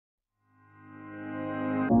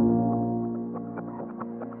All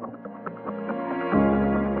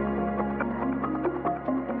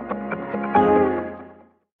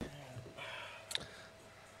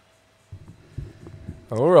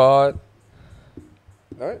right.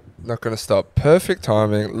 No, not going to stop. Perfect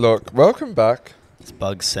timing. Look, welcome back. It's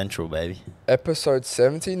Bugs Central, baby. Episode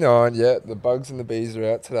 79. Yeah, the bugs and the bees are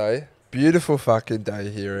out today. Beautiful fucking day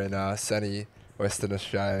here in sunny Western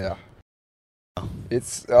Australia.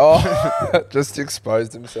 It's just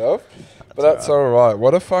exposed himself, but that's all right.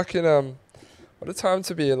 What a fucking what a time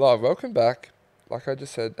to be alive. Welcome back. Like I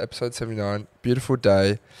just said, episode 79. Beautiful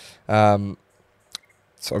day.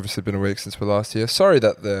 It's obviously been a week since we last here. Sorry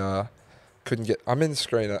that the couldn't get. I'm in the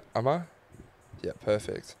screen. Am I? Yeah,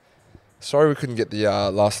 perfect. Sorry we couldn't get the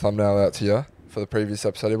last thumbnail out to you for the previous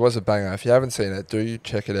episode. It was a banger. If you haven't seen it, do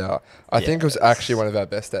check it out. I think it was actually one of our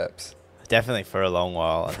best eps. Definitely for a long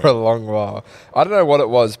while. For a long while. I don't know what it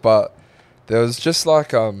was, but there was just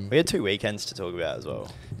like we had 2 weekends to talk about as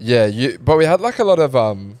well. Yeah, but we had like a lot of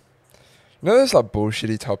you know, those like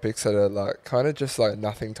bullshitty topics that are like kind of just like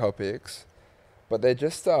nothing topics, but they're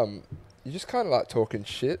just you just kind of like talking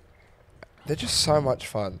shit. They're just so much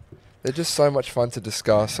fun. They're just so much fun to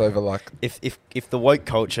discuss over like if the woke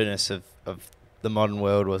cultureness of the modern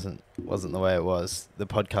world wasn't the way it was, the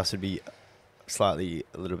podcast would be slightly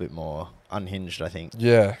a little bit more unhinged, I think.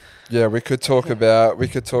 Yeah, we could talk about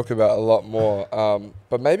a lot more.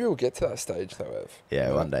 But maybe we'll get to that stage though, Ev.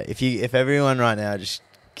 Yeah, one day. If everyone right now just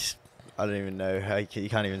I don't even know how you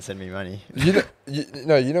can't even send me money. You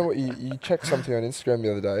know what? You checked something on Instagram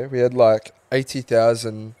the other day. We had like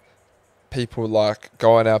 80,000 people like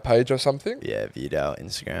go on our page or something. Yeah, viewed our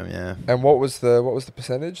Instagram. Yeah. And what was the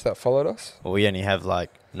percentage that followed us? Well, we only have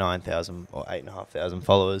like 9,000 or 8,500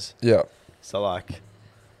 followers. Yeah. So like,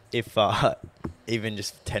 if even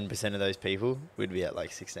just 10% of those people, we'd be at like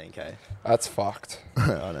 16k. That's fucked. I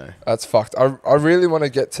know. That's fucked. I really want to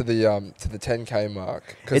get to the 10k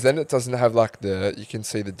mark because then it doesn't have like you can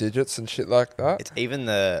see the digits and shit like that. It's even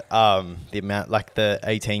the amount, like the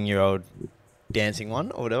 18-year-old dancing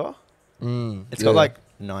one or whatever. It's got like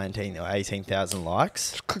 19 or 18,000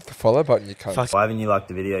 likes. Just click the follow button, you can't. Why haven't you liked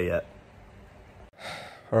the video yet?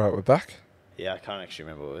 All right, we're back. Yeah, I can't actually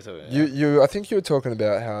remember what we were talking about. I think you were talking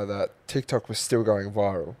about how that TikTok was still going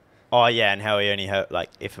viral. Oh yeah, and how we only have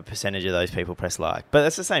like if a percentage of those people press like. But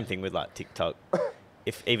that's the same thing with like TikTok.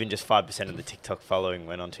 If even just 5% of the TikTok following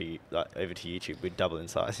went onto like over to YouTube, we'd double in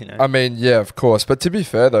size. You know. I mean, yeah, of course. But to be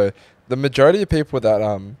fair though, the majority of people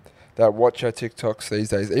that watch our TikToks these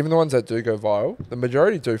days, even the ones that do go viral, the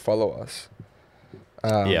majority do follow us.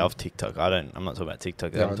 Of TikTok. I'm not talking about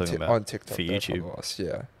TikTok. I'm talking about on TikTok for YouTube. Follow us,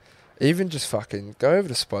 yeah. Even just fucking go over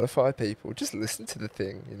to Spotify, people. Just listen to the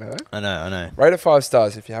thing, you know? I know. Rate it 5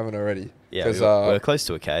 stars if you haven't already. Yeah, we're close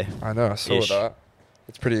to a K. I know, I saw that.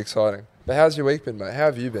 It's pretty exciting. But how's your week been, mate? How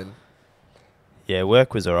have you been? Yeah,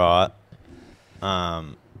 work was alright.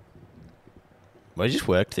 We just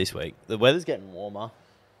worked this week. The weather's getting warmer.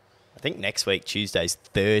 I think next week, Tuesday's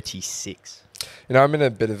 36. You know, I'm in a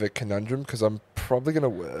bit of a conundrum because I'm probably going to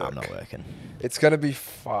work. I'm not working. It's going to be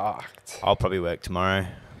fucked. I'll probably work tomorrow.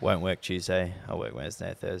 Won't work Tuesday. I'll work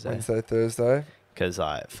Wednesday, Thursday. Because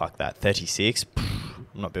fuck that. 36. I'm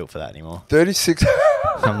not built for that anymore. 36.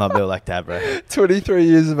 I'm not built like that, bro. 23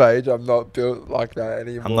 years of age. I'm not built like that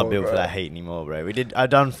anymore. I'm not built for that heat anymore, bro. I've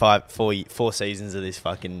done 4 seasons of this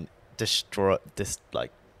fucking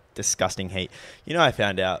disgusting heat. You know, I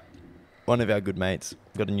found out one of our good mates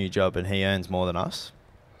got a new job and he earns more than us.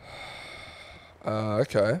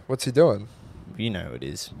 Okay. What's he doing? You know who it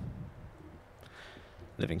is.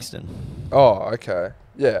 Livingston. Oh, okay.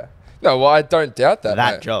 Yeah. No, well, I don't doubt that,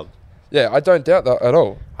 That mate. job. Yeah, I don't doubt that at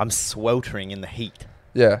all. I'm sweltering in the heat.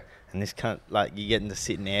 Yeah. And this can't, like, you're getting to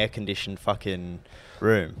sit in an air-conditioned fucking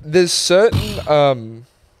room. There's certain,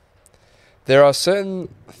 there are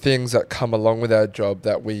certain things that come along with our job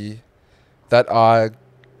that are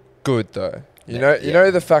good, though. You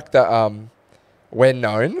know the fact that, we're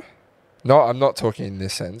known. No, I'm not talking in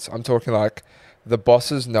this sense. I'm talking like the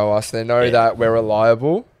bosses know us. They know that we're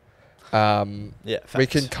reliable. Facts. We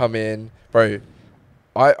can come in, bro.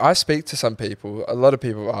 I speak to some people. A lot of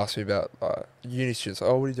people ask me about uni students.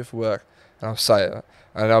 Oh, what do you do for work? And I'll say it,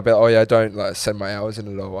 and I'll be like, oh yeah, I don't like send my hours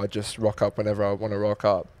in at all. I just rock up whenever I want to rock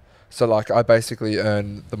up. So like, I basically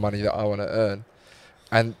earn the money that I want to earn,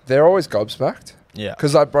 and they're always gobsmacked. Yeah.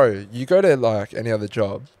 Because like, bro, you go to like any other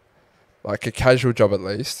job, like a casual job at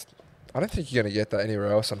least. I don't think you're gonna get that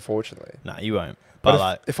anywhere else, unfortunately. No, you won't.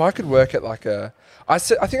 But if I could work at like I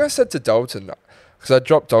think I said to Dalton, because I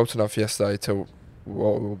dropped Dalton off yesterday to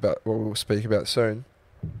what we'll speak about soon.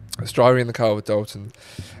 I was driving in the car with Dalton,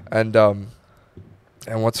 and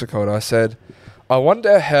and what's it called? I said, I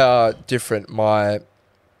wonder how different my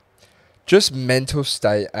just mental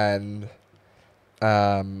state and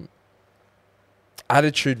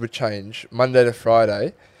attitude would change Monday to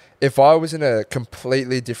Friday if I was in a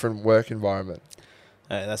completely different work environment.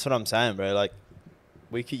 That's what I'm saying, bro. Like,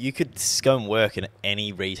 you could go and work in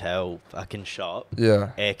any retail fucking shop,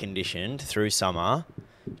 air conditioned through summer,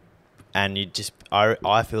 and you just,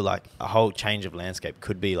 I feel like a whole change of landscape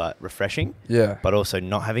could be like refreshing. Yeah. But also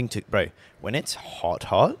not having to, bro. When it's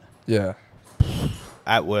hot. Yeah.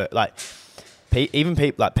 At work, like even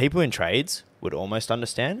people in trades would almost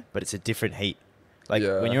understand, but it's a different heat. Like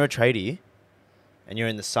when you're a tradie and you're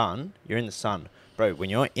in the sun, bro. When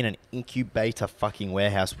you're in an incubator fucking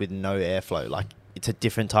warehouse with no airflow, like it's a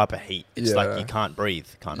different type of heat. It's like you can't breathe,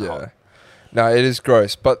 kind of hot. No, it is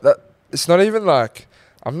gross, but it's not even like,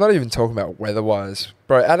 I'm not even talking about weather-wise,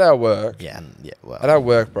 bro. At our work, at our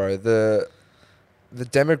work, bro, the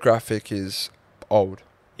demographic is old.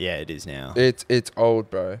 Yeah, it is now. It's old,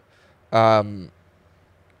 bro. And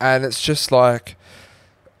it's just like,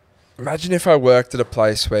 imagine if I worked at a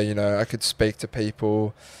place where, you know, I could speak to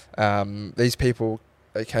people. These people,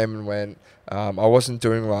 they came and went. I wasn't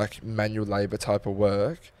doing like manual labor type of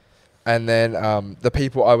work. And then the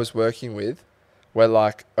people I was working with were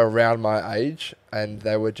like around my age, and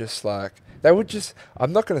they were just,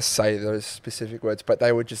 I'm not going to say those specific words, but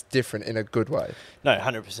they were just different in a good way. No,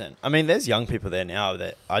 100%. I mean, there's young people there now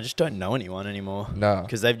that I just don't know anyone anymore. No.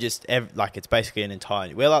 Because they've just, it's basically an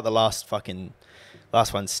entire, we're like the last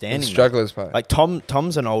one standing. And strugglers, mate. Like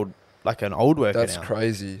Tom's an old worker That's now.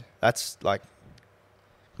 crazy. That's like,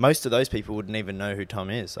 most of those people wouldn't even know who Tom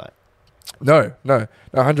is. Like, No,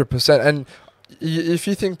 100%. And if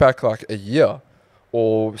you think back like a year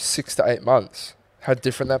or 6 to 8 months, how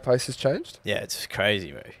different that place has changed. Yeah, it's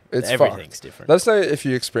crazy, bro. It's Everything's fucked. different. Let us know if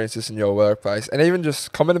you experience this in your workplace, and even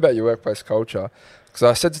just comment about your workplace culture. Because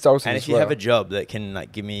I said to Dalton, and if you have a job that can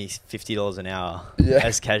like give me $50 an hour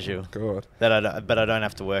as casual, God, but I don't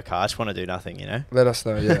have to work hard. I just want to do nothing, you know. Let us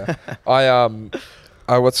know. Yeah,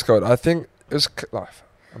 I what's it called? I think it was like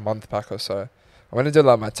a month back or so. I went to do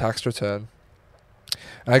like my tax return,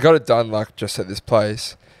 and I got it done like just at this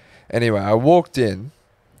place. Anyway, I walked in,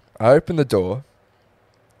 I opened the door,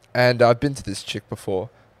 and I've been to this chick before,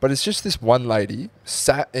 but it's just this one lady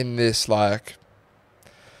sat in this like,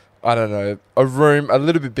 I don't know, a room a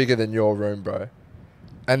little bit bigger than your room, bro.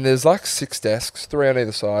 And there's like 6 desks, 3 on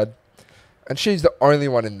either side, and she's the only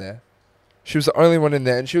one in there. She was the only one in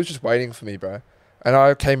there, and she was just waiting for me, bro. And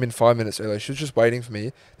I came in 5 minutes early. She was just waiting for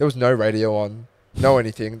me. There was no radio on, no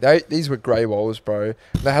anything. These were grey walls, bro.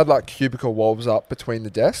 And they had like cubicle walls up between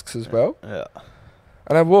the desks as well. Yeah.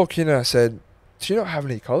 And I walk in and I said, "Do you not have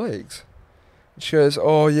any colleagues?" And she goes,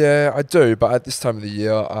 "Oh yeah, I do, but at this time of the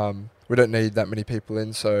year, we don't need that many people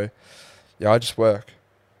in, so yeah, I just work."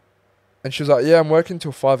 And she was like, "Yeah, I'm working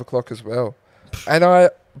till 5 o'clock as well." And I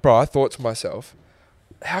thought to myself,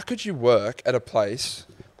 how could you work at a place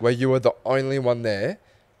where you are the only one there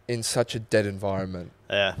in such a dead environment?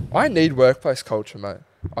 Yeah. I need workplace culture, mate.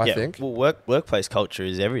 I think. Well, workplace culture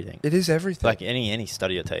is everything. It is everything. Like any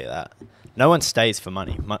study will tell you that. No one stays for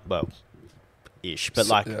money. Well, ish. But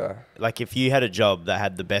like if you had a job that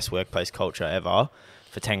had the best workplace culture ever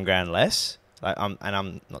for 10 grand less, like and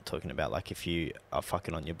I'm not talking about like if you are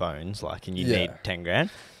fucking on your bones, like, and you need 10 grand.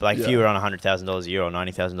 But like if you were on $100,000 a year or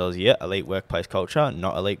 $90,000 a year, elite workplace culture,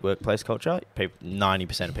 not elite workplace culture,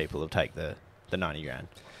 90% of people will take the 90 grand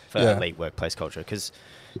for elite workplace culture. Because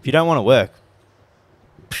if you don't want to work,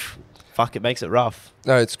 fuck, it makes it rough.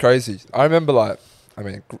 No, it's crazy. I remember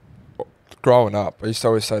growing up, I used to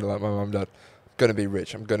always say to like my mum and dad, "I'm gonna be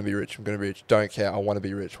rich. I'm gonna be rich. I'm gonna be rich. Don't care. I want to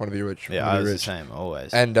be rich. Want to be rich. Yeah, I was the same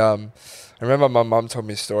always. And I remember my mum told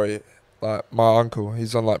me a story. Like my uncle,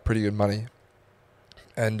 he's on like pretty good money,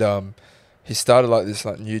 and he started like this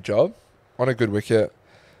like new job on a good wicket,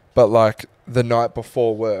 but like the night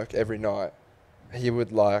before work, every night, he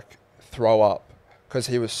would like throw up because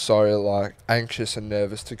he was so like anxious and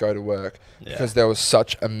nervous to go to work because there was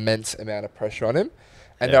such immense amount of pressure on him.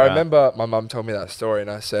 And I remember my mum told me that story,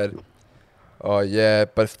 and I said, "Oh yeah,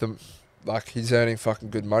 but if he's earning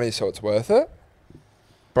fucking good money, so it's worth it."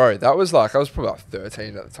 Bro, that was like, I was probably like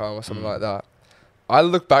 13 at the time or something like that. I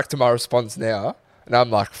look back to my response now, and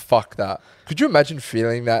I'm like, fuck that. Could you imagine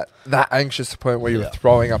feeling that anxious to the point where you were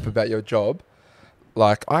throwing up about your job?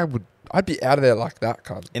 Like, I'd be out of there like that,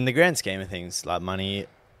 cunt. In the grand scheme of things, like money,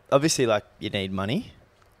 obviously like you need money,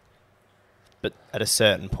 but at a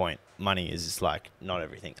certain point, money is like not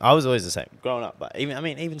everything. I was always the same growing up, but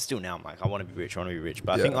even still now, I'm like, I want to be rich.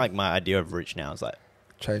 But I think like my idea of rich now is like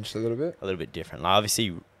changed a little bit different. Like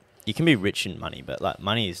obviously, you can be rich in money, but like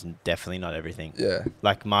money is definitely not everything. Yeah.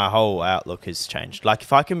 Like my whole outlook has changed. Like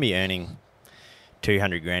if I can be earning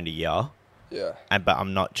 200 grand a year, Yeah. but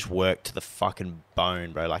I'm not just worked to the fucking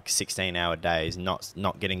bone, bro. Like 16-hour days,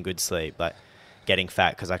 not getting good sleep, like getting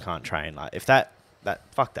fat because I can't train. Like if that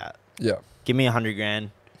fuck that. Yeah. Give me 100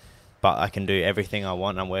 grand, but I can do everything I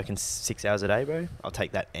want. And I'm working 6 hours a day, bro. I'll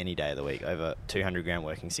take that any day of the week over 200 grand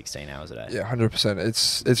working 16 hours a day. Yeah,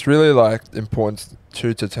 100%. It's really like important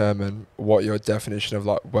to determine what your definition of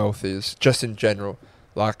like wealth is, just in general.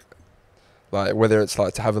 Like whether it's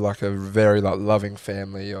like to have like a very like loving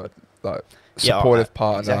family or like supportive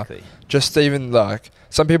partner. Exactly. Just even like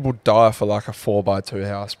some people die for like a 4x2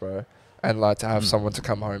 house, bro, and like to have someone to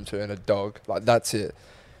come home to and a dog. Like that's it.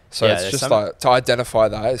 So Yeah, it's just like to identify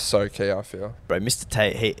that is so key, I feel. Bro, Mr.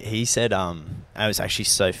 Tate, he said, and it was actually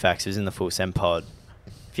so facts. It was in the Full Sem pod.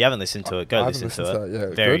 If you haven't listened to it, go listen to it. That,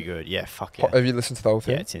 yeah, very good. Yeah, fuck yeah. Have you listened to the whole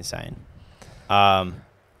thing? Yeah, it's insane.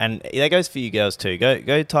 And that goes for you girls too.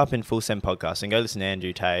 Go type in Full Sem podcast and go listen to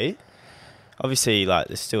Andrew Tate. Obviously, like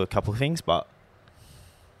there's still a couple of things, but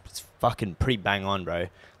it's fucking pretty bang on, bro.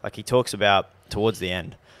 Like he talks about towards the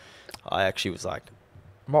end. I actually was like,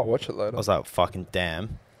 I might watch it later. I was like, fucking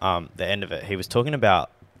damn. The end of it, he was talking about,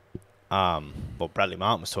 Bradley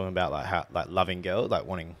Martin was talking about like how like loving girls, like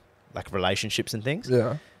wanting like relationships and things.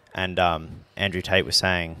 Yeah. And Andrew Tate was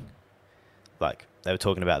saying, like they were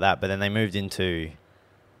talking about that, but then they moved into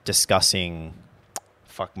discussing.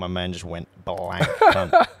 Fuck, my man just went blank.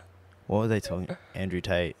 What were they talking? Andrew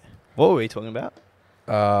Tate. What were we talking about?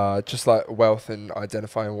 Just like wealth and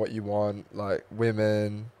identifying what you want, like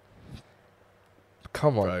women.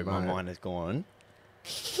 Come on, bro, mate. my mind is gone.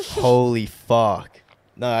 Holy fuck.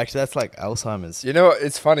 No, actually, that's like Alzheimer's. You know what?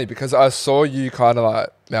 It's funny because I saw you kind of like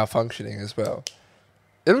malfunctioning as well.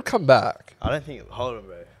 It'll come back. I don't think... Hold on,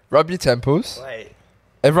 bro. Rub your temples. Wait.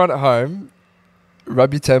 Everyone at home,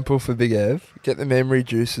 rub your temple for Big Ev. Get the memory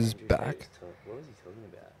juices back. What was he talking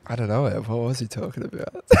about? I don't know, Ev. What was he talking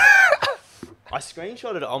about? I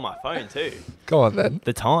screenshotted it on my phone too. Go on then.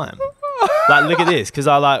 The time. Like, look at this, because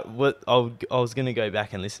I was gonna go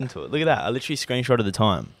back and listen to it. Look at that. I literally screenshotted the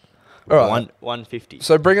time. All right. 1:50.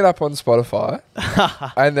 So bring it up on Spotify,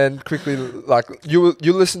 and then quickly like you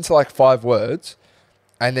listen to like 5 words,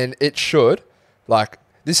 and then it should like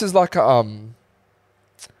this is like a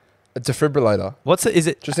defibrillator. What's it? Is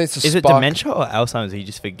it Just needs to is it spark. dementia or Alzheimer's? Or you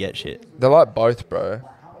just forget shit. They're like both, bro.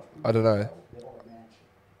 I don't know.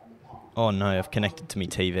 Oh no, I've connected to me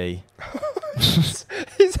TV.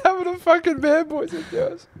 He's having a fucking man voice of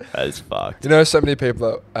yours. That is fucked. You know, so many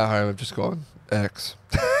people at home have just gone X.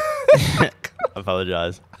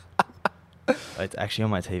 Apologise. It's actually on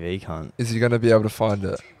my TV, cunt. Is he going to be able to find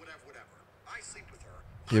it?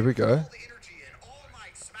 Here we go.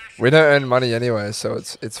 We don't earn money anyway, so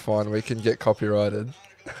it's fine. We can get copyrighted.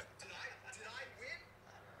 Oh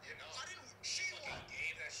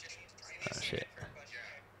shit.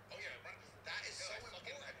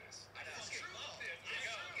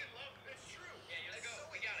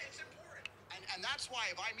 And that's why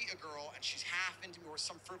if I meet a girl and she's half into me or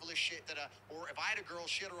some frivolous shit or if I had a girl,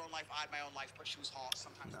 she had her own life, I had my own life, but she was hot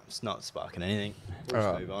sometimes. No, it's not sparking anything. All Let's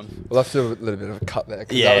right. move on. We'll have to do a little bit of a cut there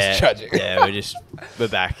because that was tragic. Yeah, we're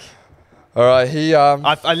back. All right,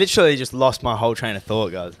 I literally just lost my whole train of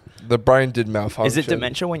thought, guys. the brain did malfunction. Is it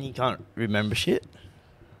dementia when you can't remember shit?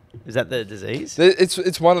 Is that the disease?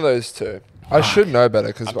 It's one of those two. I should know better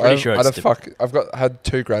because I'm pretty sure I've had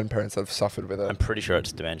 2 grandparents that have suffered with it. I'm pretty sure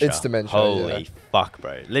it's dementia. It's dementia. Holy fuck,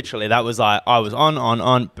 bro! Literally, that was like I was on,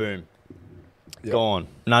 boom, Yep. gone.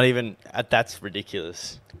 Not even. That's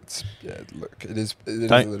ridiculous. Look, it is a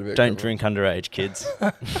little bit. Don't drink underage, kids.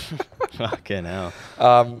 Fucking hell.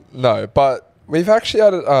 No, but we've actually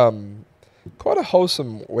had quite a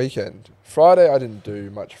wholesome weekend. Friday, I didn't do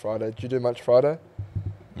much. Friday, did you do much Friday?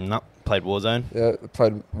 No, played Warzone. Yeah, I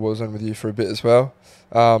played Warzone with you for a bit as well.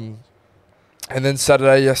 And then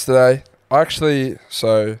Saturday, yesterday, we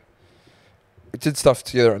did stuff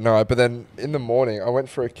together at night, but then in the morning, I went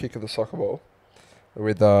for a kick of the soccer ball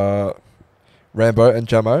with Rambo and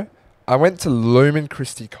Jamo. I went to Lumen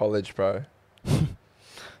Christi College, bro.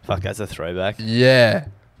 Fuck, that's a throwback. Yeah,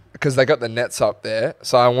 because they got the nets up there.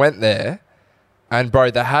 So I went there, and bro,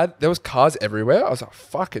 there was cars everywhere. I was like,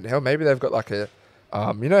 fucking hell, maybe they've got like a,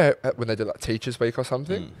 you know when they did like Teachers Week or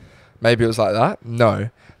something? Maybe it was like that. No,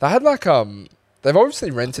 they had like they've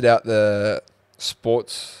obviously rented out the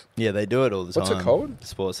sports. Yeah, they do it all the time. What's it called?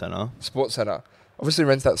 Sports Centre. Sports Centre. Obviously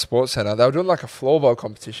rented that sports centre. They were doing like a floorball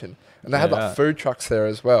competition, and they had like food trucks there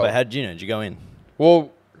as well. But how did you know? Did you go in?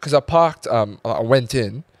 Well, because I parked, I went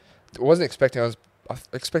in. I wasn't expecting. I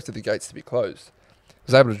expected the gates to be closed,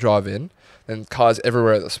 was able to drive in, and cars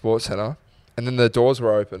everywhere at the sports centre, and then the doors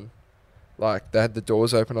were open. Like, they had the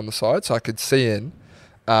doors open on the side, so I could see in.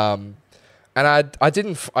 And I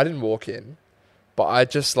didn't walk in, but I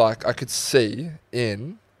just, like, I could see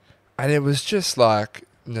in, and it was just, like,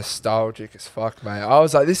 nostalgic as fuck, mate. I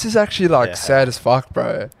was like, this is actually, like, sad as fuck,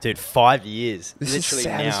 bro. Dude, 5 years. This Literally is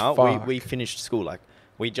sad now, as fuck. we finished school, like,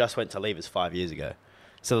 we just went to Levers 5 years ago.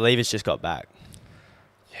 So the Levers just got back.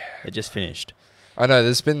 Yeah. It just finished. I know,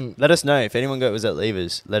 there's been... Let us know. If anyone was at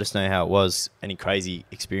Levers, let us know how it was. Any crazy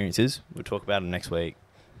experiences. We'll talk about them next week.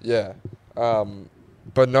 Yeah.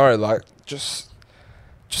 But no, like, just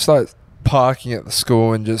like, parking at the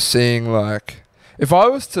school and just seeing, like... If I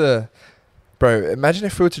was to... Bro, imagine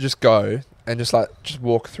if we were to just go and just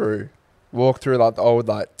walk through, like, the old,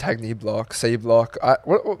 like, Tagney block, C block.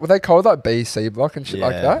 What were they called? Like, B, C block and shit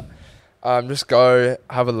like that? Just go,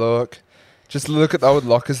 have a look. Just look at the old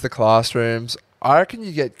lockers, the classrooms. I reckon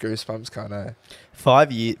you get goosebumps, kind of.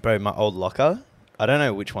 5 years, bro, my old locker. I don't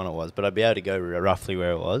know which one it was, but I'd be able to go roughly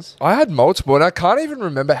where it was. I had multiple, and I can't even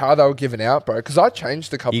remember how they were given out, bro, because I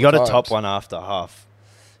changed a couple of times. You got a top one after half.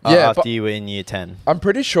 Yeah, after you were in year 10. I'm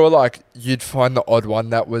pretty sure, like, you'd find the odd one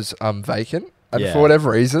that was vacant, and Yeah. for whatever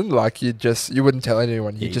reason, like, you wouldn't tell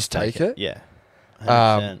anyone, you just take it. Yeah.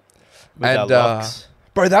 100%. With our And locks.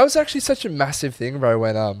 bro, that was actually such a massive thing, bro,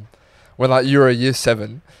 when like you were a year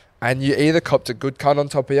 7 and you either copped a good cunt on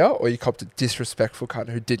top of you or you copped a disrespectful cunt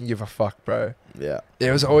who didn't give a fuck, bro. Yeah.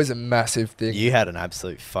 It was always a massive thing. You had an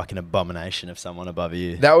absolute fucking abomination of someone above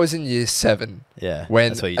you. That was in year 7. Yeah. When,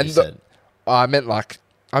 that's what you and just said. I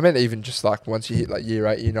meant even just like once you hit like year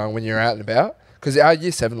 8, year 9, when you're out and about. Because our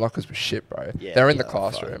year 7 lockers were shit, bro. Yeah, they were in the were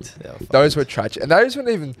classroom. fucked. Those were tragic. And those weren't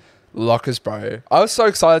even lockers, bro. I was so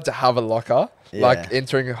excited to have a locker, like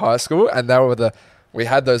entering high school. And we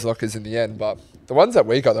had those lockers in the end. But the ones that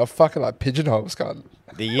we got, they were fucking like pigeonholes, cunt.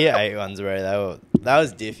 The year 8 ones, bro, that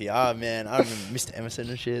was diffy. Oh, man. I remember Mr. Emerson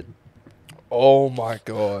and shit. Oh, my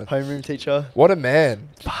God. Homeroom teacher. What a man.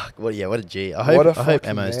 Fuck. What a G. I What a hope fucking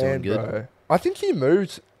Emo's man, doing good. bro. I think he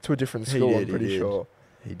moved to a different school, I'm pretty sure.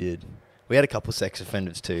 He did. We had a couple sex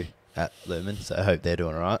offenders too at Lumen, so I hope they're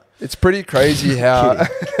doing all right. It's pretty crazy how...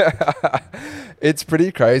 It's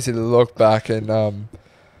pretty crazy to look back and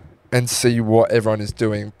see what everyone is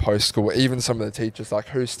doing post-school. Even some of the teachers, like,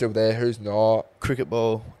 who's still there, who's not. Cricket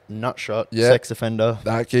ball, nut shot, Yeah. sex offender.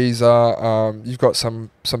 That geezer. You've got some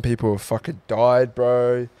people who have fucking died,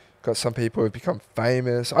 bro. Got some people who have become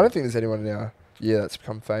famous. I don't think there's anyone in our year that's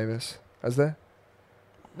become famous. Has there?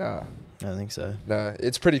 Nah. I don't think so. No,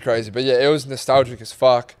 it's pretty crazy. But yeah, it was nostalgic as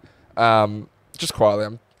fuck. Just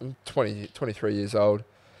quietly, I'm 23 years old.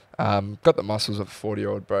 Got the muscles of a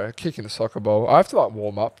 40-year-old, bro. Kicking the soccer ball. I have to, like,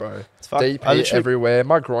 warm up, bro. It's fucked. Deep I heat literally- everywhere.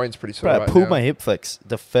 My groin's pretty sore Bro, right I pulled now. my hip flex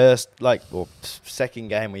the first, second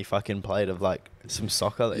game we fucking played of, like, some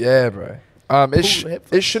soccer. Like, Yeah, bro. Pull It the hip it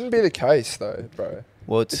flex. shouldn't be the case, though, bro.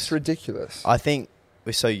 Well, It's ridiculous. I think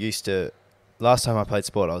we're so used to... Last time I played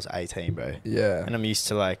sport, I was 18, bro. Yeah. And I'm used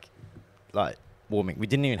to, like warming. We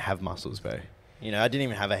didn't even have muscles, bro. You know, I didn't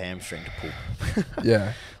even have a hamstring to pull.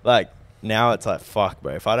 Yeah. Like, now it's like, fuck,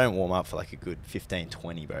 bro. If I don't warm up for, like, a good 15,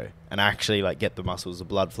 20, bro, and actually, like, get the muscles, the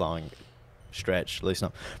blood flowing, stretch, loosen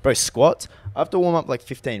up. Bro, squats, I have to warm up, like,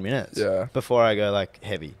 15 minutes before I go, like,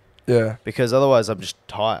 heavy. Yeah. Because otherwise I'm just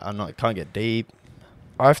tight. Can't get deep.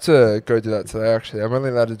 I have to go do that today, actually. I'm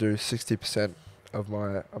only allowed to do 60% of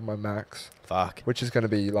my max, Fuck. which is going to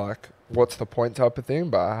be, like, what's the point type of thing,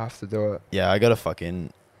 but I have to do it. Yeah, I gotta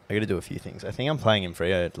do a few things. I think I'm playing in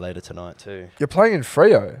Freo later tonight too. You're playing in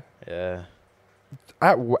Freo? Yeah.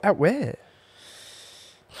 At where?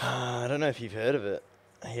 I don't know if you've heard of it.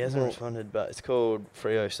 He hasn't responded, but it's called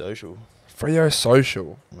Freo Social. Freo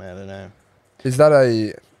Social. I don't know. Is that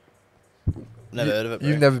a... Never heard of it, bro.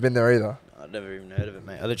 You've never been there either? I've never even heard of it,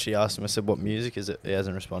 mate. I literally asked him, I said, what music is it? He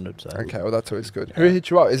hasn't responded, so... Okay, well, that's always good. Who hit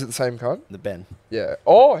you up? Is it the same cunt? The Ben. Yeah.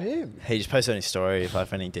 Oh, him. He just posted on his story if I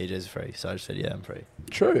have any DJs free, so I just said, yeah, I'm free.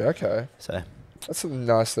 True, okay. So... That's a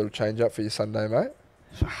nice little change up for your Sunday, mate.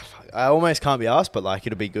 I almost can't be asked, but, like,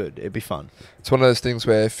 it'll be good. It'll be fun. It's one of those things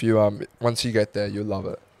where if you once you get there, you'll love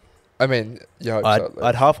it. I mean, you hope so. at least.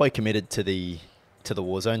 I'd halfway committed to the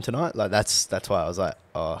Warzone tonight. Like, that's why I was like,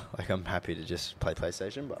 oh, like, I'm happy to just play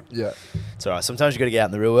PlayStation, but Yeah. it's all right. Sometimes you got to get out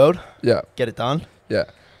in the real world, Yeah. get it done. Yeah.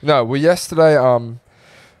 No, well, yesterday,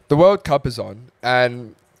 the World Cup is on,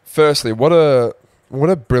 and firstly, what a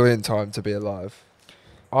brilliant time to be alive.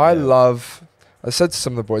 I said to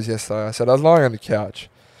some of the boys yesterday, I said I was lying on the couch,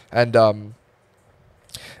 and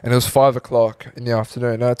it was 5 o'clock in the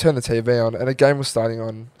afternoon, and I turned the TV on, and a game was starting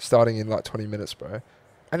in like 20 minutes, bro,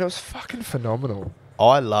 and it was fucking phenomenal.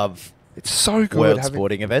 I love It's so good. world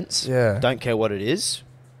sporting events. Yeah. Don't care what it is.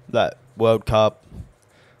 Like World Cup,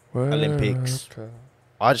 Olympics.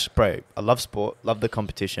 I love sport, love the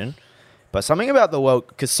competition. But something about the world,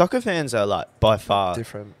 because soccer fans are like by far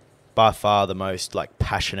the most like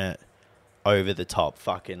passionate, over the top,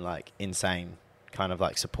 fucking like insane kind of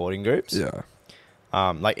like supporting groups. Yeah.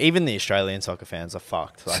 Like even the Australian soccer fans are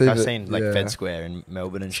fucked. Like I've seen like Fed Square in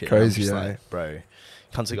Melbourne and shit. Crazy, and I'm just like, bro,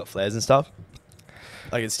 cunts got flares and stuff.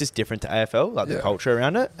 Like it's just different to AFL, like the culture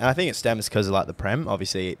around it. And I think it stems because of like the Prem.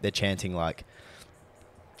 Obviously, they're chanting like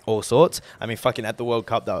all sorts. I mean, fucking at the World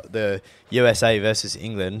Cup, the USA versus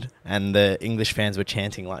England, and the English fans were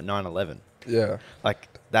chanting like 9/11. Yeah. Like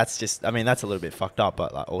that's just, I mean, that's a little bit fucked up,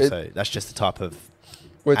 but like also that's just the type of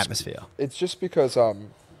atmosphere. It's just because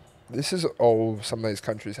this is all some of these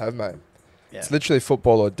countries have, mate. Yeah. It's literally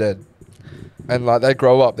football or dead. And like they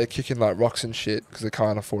grow up, they're kicking like rocks and shit because they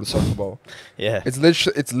can't afford a soccer ball. Yeah. It's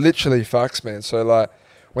literally facts, man. So like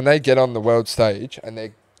when they get on the world stage and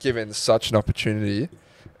they're given such an opportunity,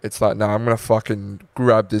 it's like, nah, I'm gonna fucking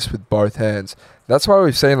grab this with both hands. That's why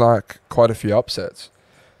we've seen like quite a few upsets.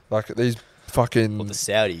 Like these fucking Well, the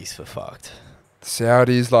Saudis were fucked.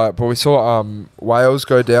 Saudis, like, but we saw Wales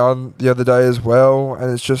go down the other day as well,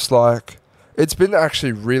 and it's just like it's been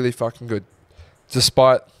actually really fucking good,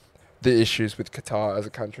 despite the issues with Qatar as a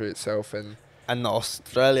country itself and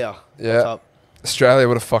Australia. Yeah, What's up? Australia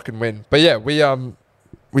would a fucking win. But yeah, we had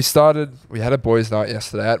a boys' night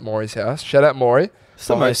yesterday at Maury's house. Shout out Maury. It's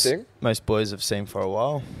the most boys I've seen for a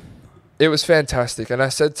while. It was fantastic, and I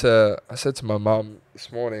said to my mum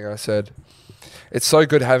this morning, I said, it's so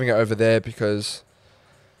good having it over there because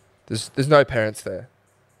there's no parents there.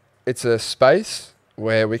 It's a space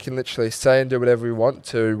where we can literally say and do whatever we want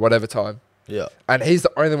to whatever time. Yeah. And he's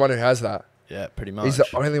the only one who has that. Yeah, pretty much. He's the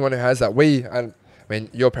only one who has that. I mean,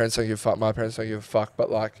 your parents don't give a fuck, my parents don't give a fuck,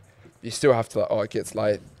 but like, you still have to like, oh, it gets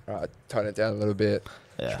late, right, tone it down a little bit.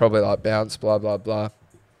 Yeah. Should probably like bounce, blah, blah, blah.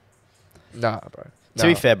 Nah, bro. To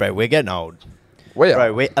be fair, bro, we're getting old.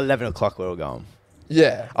 We're 11 o'clock we're all going.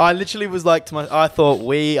 Yeah. I literally was like I thought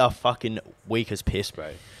we are fucking weak as piss,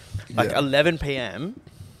 bro. Like 11 p.m.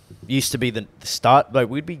 used to be the start. Like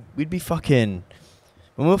we'd be fucking,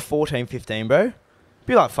 when we were 14, 15, bro, it'd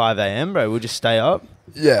be like 5 a.m, bro. We'll just stay up.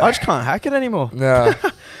 Yeah. I just can't hack it anymore. No.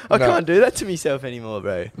 I can't do that to myself anymore,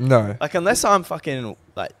 bro. No. Like unless I'm fucking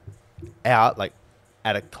like out like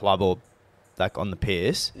at a club or like on the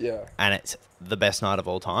piers. Yeah. And it's the best night of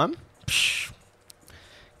all time. Psh,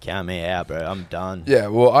 count me out, bro. I'm done. Yeah,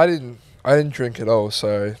 well, I didn't drink at all,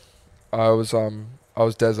 so I was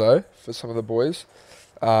deso for some of the boys.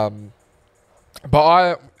 But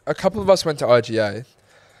a couple of us went to IGA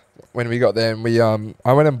when we got there, and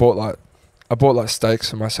I went and bought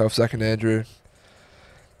steaks for myself, Zach and Andrew,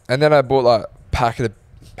 and then I bought like a packet of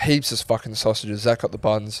heaps of fucking sausages. Zach got the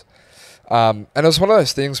buns, and it was one of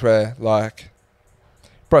those things where like,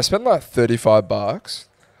 bro, I spent like $35.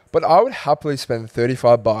 But I would happily spend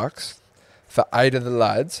 $35 for 8 of the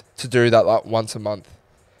lads to do that like once a month.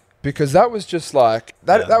 Because that was just like,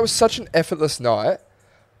 that was such an effortless night,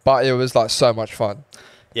 but it was like so much fun.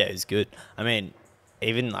 Yeah, it was good. I mean,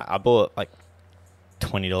 even like I bought like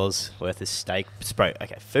 $20 worth of steak. Bro,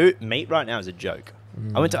 okay, meat right now is a joke.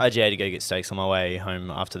 I went to IGA to go get steaks on my way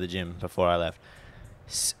home after the gym before I left.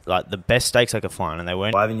 Like the best steaks I could find, and they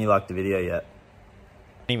weren't. Why haven't you liked the video yet?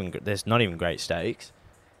 There's not even great steaks.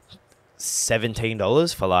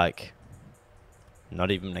 $17 for like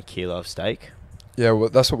not even a kilo of steak. Yeah, well,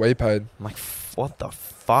 that's what we paid. I'm like, what the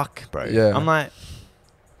fuck, bro? Yeah. I'm like,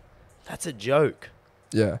 that's a joke.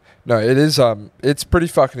 Yeah. No, it is. It's pretty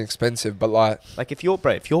fucking expensive, but like if you're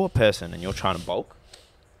a person and you're trying to bulk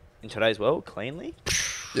in today's world cleanly,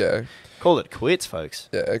 yeah, call it quits, folks.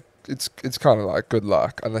 Yeah, it's kind of like good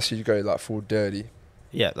luck unless you go like full dirty.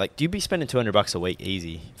 Yeah, like you'd be spending $200 a week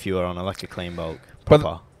easy if you were on a clean bulk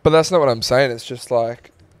proper. But that's not what I'm saying. It's just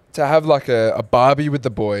like to have like a barbie with the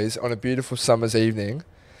boys on a beautiful summer's evening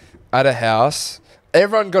at a house.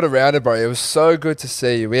 Everyone got around it, bro. It was so good to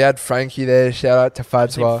see. We had Frankie there. Shout out to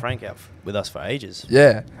Fadzwa. Frank out with us for ages.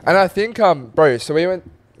 Yeah. And I think, bro, so we went,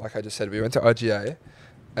 like I just said, we went to IGA.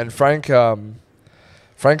 And Frank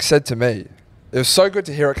said to me, it was so good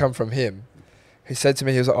to hear it come from him. He said to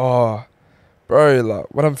me, he was like, oh, bro,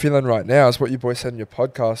 like what I'm feeling right now is what you boys said in your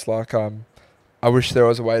podcast. Like, I wish there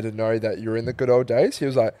was a way to know that you're in the good old days. He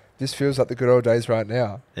was like, this feels like the good old days right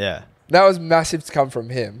now. Yeah. That was massive to come from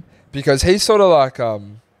him because he's sort of like,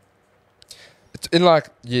 in like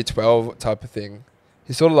year 12 type of thing,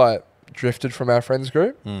 he sort of like drifted from our friends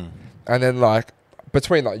group. And then like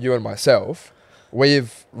between like you and myself,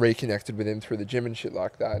 we've reconnected with him through the gym and shit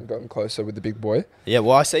like that and gotten closer with the big boy. Yeah,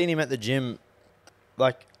 well, I seen him at the gym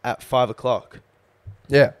like at 5 o'clock.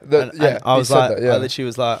 Yeah. And I was like, that, yeah. I literally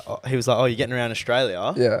was like, he was like, oh, you're getting around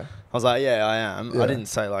Australia? Yeah. I was like, yeah, I am. Yeah. I didn't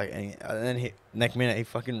say like any. And then next minute, he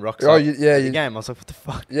fucking rocks Oh, up yeah, at the game. I was like, what the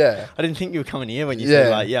fuck? Yeah. I didn't think you were coming here when you Yeah. said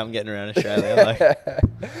like, yeah, I'm getting around Australia.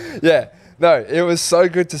 Like, Yeah. No, it was so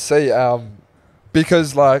good to see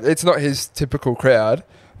because, like, it's not his typical crowd,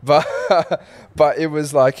 but but it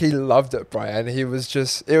was like he loved it, bro. And it was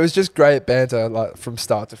just great banter, like, from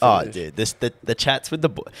start to finish. oh, dude, the chats with the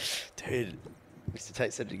boys. Dude, Mr.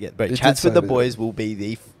 Tate said it again. Bro, He chats did with the say that. boys will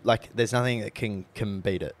be like, there's nothing that can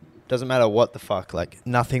beat it. Doesn't matter what the fuck. Like,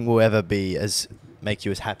 nothing will ever be make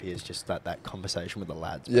you as happy as just that conversation with the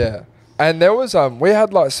lads. Bro. Yeah. And there was we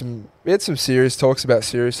had some serious talks about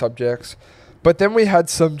serious subjects, but then we had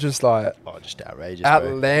some just like Just outrageous, bro.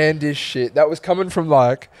 outlandish shit that was coming from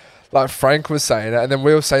like Frank was saying it, and then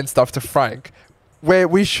we were saying stuff to Frank where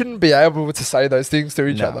we shouldn't be able to say those things to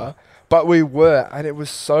each other, but we were, and it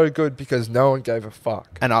was so good because no one gave a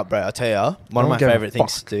fuck. And bro, I'll tell you, one of my favorite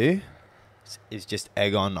things to do is just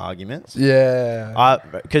egg on arguments. Yeah.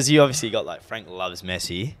 Because you obviously got like Frank loves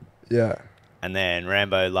Messi, Yeah. and then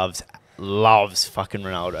Rambo loves fucking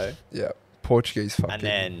Ronaldo, Yeah. Portuguese fucking. and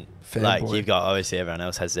then fanboy. like you've got obviously everyone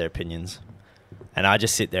else has their opinions, and I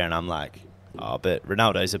just sit there and I'm like, oh, but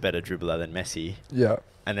Ronaldo's a better dribbler than Messi, Yeah.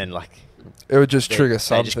 and then like It would just trigger they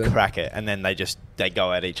something. just crack it, and then they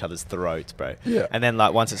go at each other's throats, bro. Yeah. And then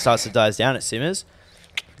like once it starts to dies down, it simmers.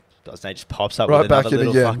 Nate just pops up Right with back another in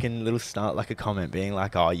little again. fucking little start, like a comment being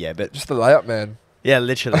like, "Oh yeah, but Just the layup, man. yeah,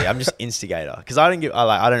 literally, I'm just instigator because I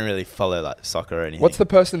don't really follow like soccer or anything." What's the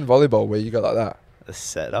person in volleyball where you go like that? The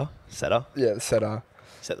setter, Yeah, the setter.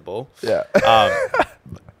 set the ball. Yeah.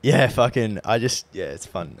 Yeah, fucking. It's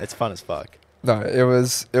fun. It's fun as fuck. No, it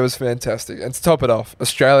was fantastic. And to top it off,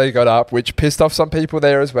 Australia got up, which pissed off some people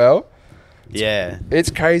there as well. Yeah,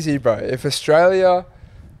 It's crazy, bro. If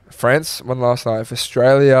France won last night. If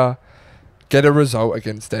Australia get a result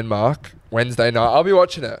against Denmark Wednesday night, I'll be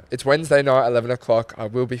watching it. It's Wednesday night, 11 o'clock. I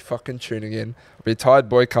will be fucking tuning in. I'll be a tired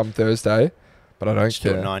boy come Thursday, but I don't just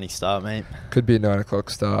do a care. 90 start, mate. Could be a 9 o'clock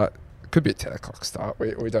start. Could be a 10 o'clock start.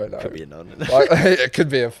 We don't know. Could be a non. Like, it could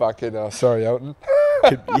be a fucking... sorry, Elton.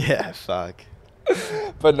 Yeah, fuck.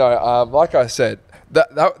 But no, like I said,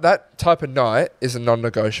 that type of night is a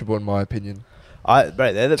non-negotiable in my opinion.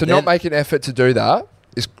 To not make an effort to do that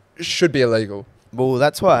should be illegal. Well,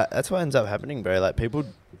 that's what ends up happening, bro. Like people,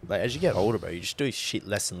 like as you get older, bro, you just do shit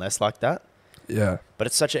less and less like that. Yeah. But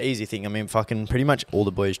it's such an easy thing. I mean, fucking pretty much all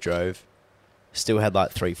the boys drove, still had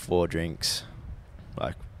like 3-4 drinks,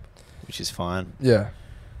 like, which is fine. Yeah.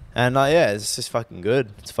 And yeah, it's just fucking good.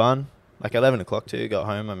 It's fun. Like 11 o'clock too, got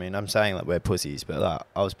home. I mean, I'm saying like we're pussies, but like,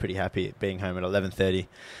 I was pretty happy at being home at 11:30.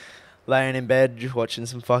 Laying in bed, just watching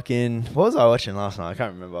some fucking... What was I watching last night? I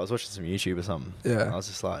can't remember. I was watching some YouTube or something. Yeah. And I was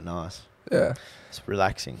just like, nice. Yeah. It's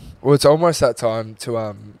relaxing. Well, it's almost that time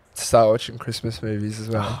to start watching Christmas movies as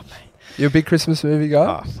well. Oh, mate. You a big Christmas movie guy?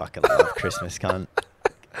 Oh, I fucking love Christmas, cunt.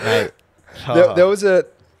 Mate. There was I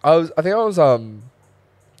was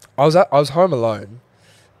home alone,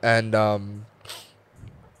 and I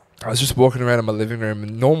was just walking around in my living room,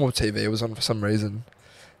 and normal TV was on for some reason,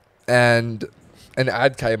 and an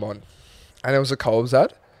ad came on, and it was a Coles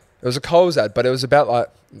ad. It was a Coles ad, but it was about like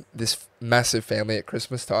this massive family at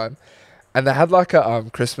Christmas time, and they had like a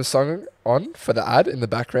Christmas song on for the ad in the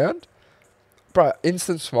background. Bro,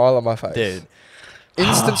 instant smile on my face. Dude.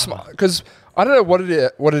 Instant smile. Because I don't know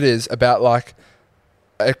what it is about like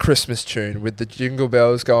a Christmas tune with the jingle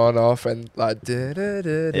bells going off and like...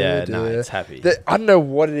 Yeah, no, it's happy. I don't know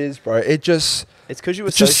what it is, bro. It's just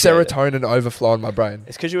serotonin overflow in my brain.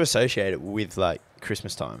 It's because you associate it with like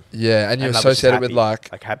Christmas time. Yeah, and you like, associate it with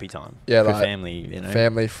like happy time. Yeah, for like family, you know.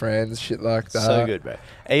 Family, friends, shit like that. So good, bro.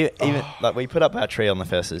 Even like we put up our tree on the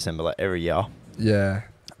 1st of December like every year. Yeah.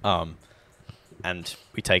 And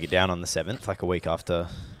we take it down on the 7th, like a week after.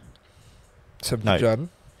 7th No. of Jan.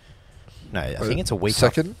 No, I think it's a week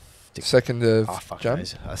Second? after. 2nd of Jan?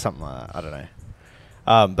 Knows. Something like that. I don't know.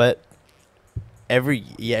 But every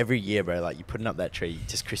year, bro, like you're putting up that tree,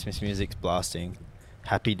 just Christmas music's blasting,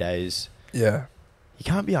 happy days. Yeah. You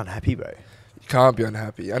can't be unhappy, bro. You can't be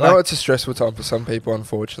unhappy. I know it's a stressful time for some people,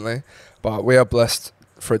 unfortunately, but we are blessed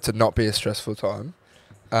for it to not be a stressful time.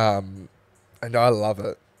 And I love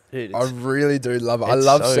it. Dude, I really do love it. I it's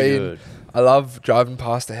love so seeing... good. I love driving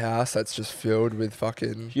past a house that's just filled with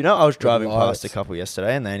fucking... You know, I was driving lights. past a couple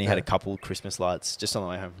yesterday and they only had a Yeah. couple Christmas lights just on the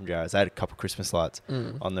way home from Jared's. They had a couple Christmas lights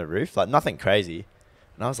on the roof, like nothing crazy.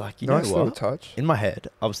 And I was like, you nice know little what? touch. In my head,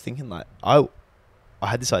 I was thinking like, I I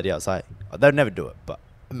had this idea. I was like, they'd never do it, but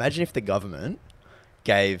imagine if the government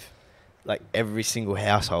gave like every single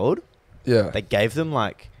household, they gave them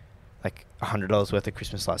like $100 worth of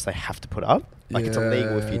Christmas lights they have to put up. Like it's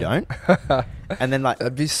illegal if you don't. And then like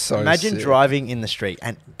that'd be so imagine sick. driving in the street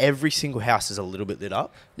and every single house is a little bit lit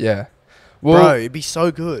up. Yeah. Well, bro, it'd be so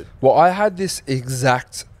good. Well, I had this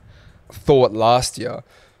exact thought last year.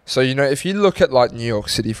 So, you know, if you look at like New York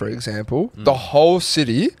City, for example, the whole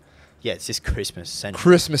city. Yeah, it's just Christmas Central.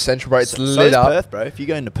 Christmas Central, bro. It's so lit up. Perth, bro. If you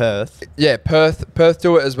go into Perth. Yeah, Perth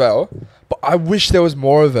do it as well. But I wish there was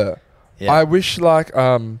more of it. Yeah. I wish like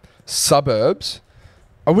suburbs.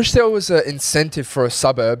 I wish there was an incentive for a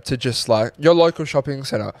suburb to just like your local shopping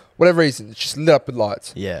centre, whatever reason, it's just lit up with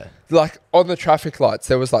lights. Yeah. Like on the traffic lights,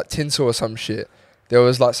 there was like tinsel or some shit. There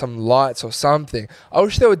was like some lights or something. I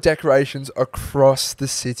wish there were decorations across the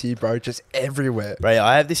city, bro, just everywhere. Bro,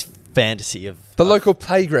 I have this fantasy of... The local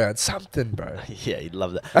playground, something, bro. Yeah, you'd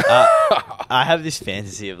love that. I have this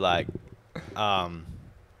fantasy of like a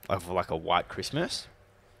white Christmas.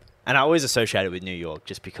 And I always associate it with New York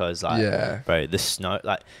just because, like, bro, the snow,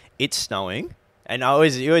 like, it's snowing. And you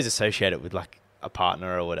always associate it with, like, a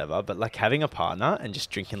partner or whatever. But, like, having a partner and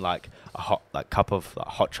just drinking, like, a hot, like, cup of like,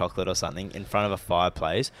 hot chocolate or something in front of a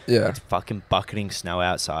fireplace. Yeah. It's fucking bucketing snow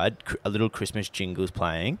outside. A little Christmas jingle's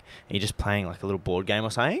playing. And you're just playing, like, a little board game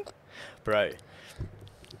or something. Bro,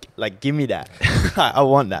 like, give me that. I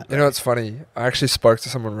want that. Bro. You know what's funny? I actually spoke to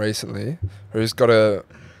someone recently whose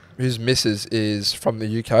missus is from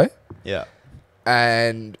the UK. Yeah.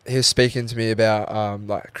 And he was speaking to me about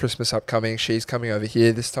like Christmas upcoming. She's coming over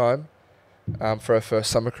here this time for her first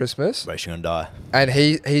summer Christmas. Bro, she's gonna die. And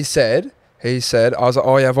he said, I was like,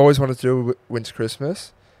 oh yeah, I've always wanted to do winter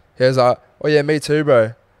Christmas. He was like, oh yeah, me too,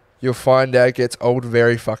 bro. You'll find out it gets old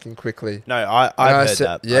very fucking quickly. No, I've heard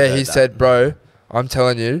that. Yeah, he said, bro, I'm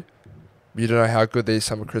telling you, you don't know how good these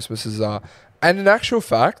summer Christmases are. And in actual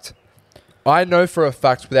fact, I know for a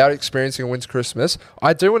fact, without experiencing a winter Christmas,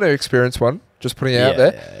 I do want to experience one. Just putting it out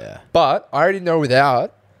there. Yeah. But I already know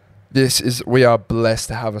without we are blessed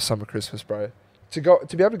to have a summer Christmas, bro. To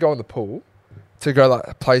be able to go in the pool, to go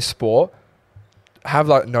like play sport, have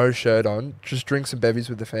like no shirt on, just drink some bevies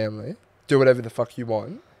with the family, do whatever the fuck you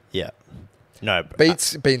want. Yeah. No.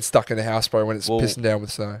 Beats being stuck in the house, bro, when it's pissing down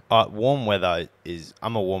with snow. Warm weather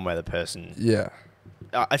I'm a warm weather person. Yeah.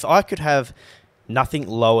 If I could have nothing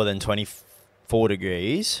lower than 24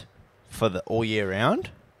 degrees for the all year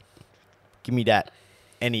round, give me that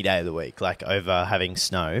any day of the week, like over having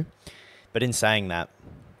snow. But in saying that,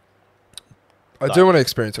 I do want to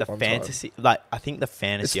experience it one fantasy, time. Like I think the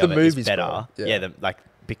fantasy it's of the it movies, is better. Bro. Yeah,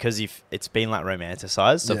 because it's been like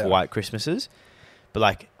romanticized of white Christmases. But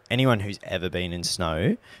like anyone who's ever been in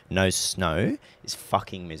snow knows snow is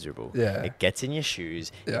fucking miserable. Yeah. It gets in your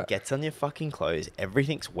shoes. Yeah. It gets on your fucking clothes.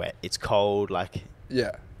 Everything's wet. It's cold. Like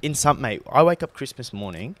yeah. Mate, I wake up Christmas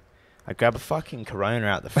morning. I grab a fucking Corona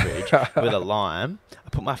out the fridge with a lime. I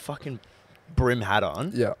put my fucking brim hat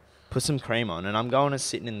on. Yeah. Put some cream on, and I'm going to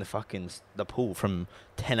sitting in the pool from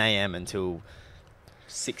 10 a.m. until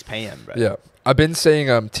 6 p.m. Bro. Yeah. I've been seeing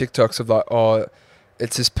TikToks of like, oh,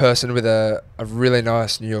 it's this person with a really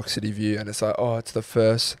nice New York City view, and it's like, oh, it's the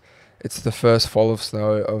first fall of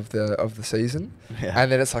snow of the season, and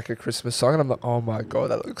then it's like a Christmas song, and I'm like, oh my god,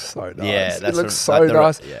 that looks so nice. Yeah, it looks so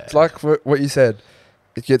nice. Yeah. It's like what you said.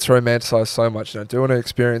 It gets romanticized so much, and I do want to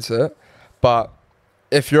experience it. But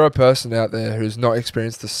if you're a person out there who's not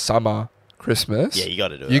experienced the summer Christmas, yeah, you got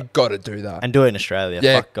to do it. You got to do that, and do it in Australia.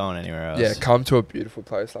 Yeah. Fuck going anywhere else. Yeah, come to a beautiful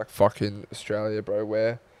place like fucking Australia, bro.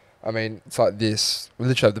 Where, I mean, it's like this. We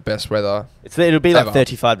literally have the best weather. It'll be ever. like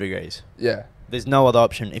 35 degrees. Yeah, there's no other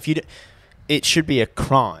option. It should be a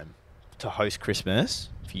crime to host Christmas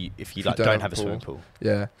if you don't have a swimming pool.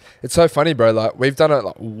 Yeah, it's so funny, bro. Like we've done it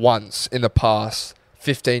like once in the past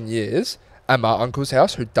 15 years at my uncle's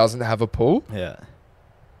house, who doesn't have a pool. Yeah,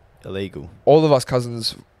 illegal. All of us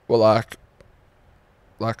cousins were like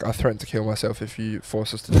I threatened to kill myself if you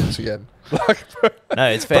force us to do this again. No,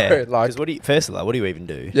 it's fair. Bro, because what do you even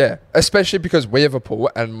do? Yeah, especially because we have a pool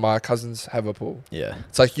and my cousins have a pool. Yeah,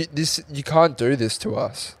 it's like you can't do this to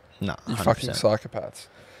us. No, 100%. You fucking psychopaths.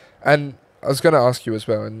 And I was going to ask you as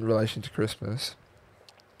well in relation to Christmas.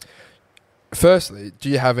 Firstly, do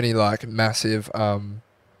you have any like massive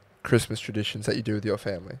Christmas traditions that you do with your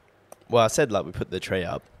family? Well, I said like we put the tree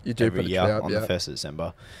up. You do every put the year tree up on the 1st of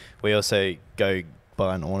December. We also go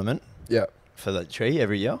buy an ornament. Yeah. For the tree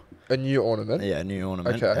every year. A new ornament. Yeah, a new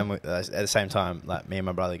ornament. Okay. And at the same time, like me and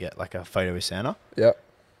my brother get like a photo with Santa. Yeah.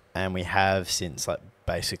 And we have since like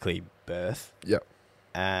basically birth. Yeah.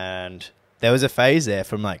 And there was a phase there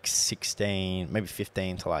from like 16, maybe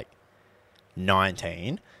 15 to like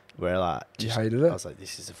 19, where like You hated it? I was like,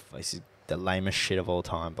 this is the lamest shit of all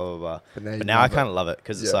time, blah blah blah. But Now I kind of love it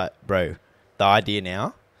because it's like, bro, the idea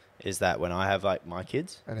now is that when I have like my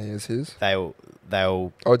kids, and he has his, they'll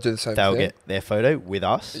I'll do the same they'll thing. get their photo with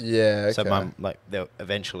us. Yeah. Okay. So they'll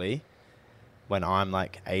eventually, when I'm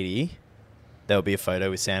like 80, there'll be a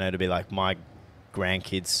photo with Santa to be like my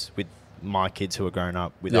grandkids with my kids who are grown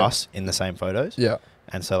up with us in the same photos. Yeah.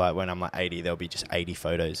 And so like when I'm like 80, there'll be just 80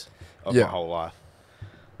 photos of my whole life,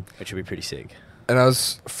 which would be pretty sick. And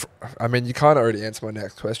I mean, you kind of already answered my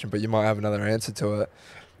next question, but you might have another answer to it.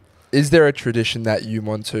 Is there a tradition that you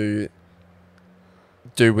want to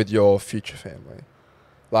do with your future family?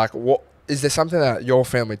 Like, what is there something that your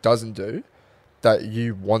family doesn't do that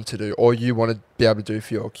you want to do, or you want to be able to do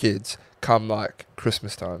for your kids come like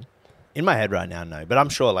Christmas time? In my head right now, no. But I'm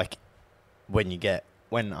sure like when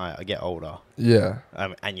I get older,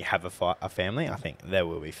 and you have a family, I think there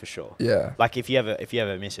will be for sure. Yeah. Like if you have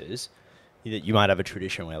a missus, you might have a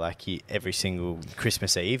tradition where like every single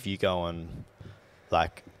Christmas Eve you go on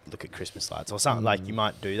like look at Christmas lights or something. Like you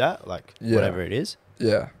might do that, like whatever it is.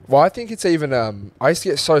 Yeah. Well, I think it's even. I used to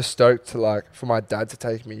get so stoked to like for my dad to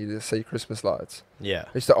take me to see Christmas lights. Yeah.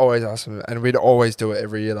 I used to always ask him, and we'd always do it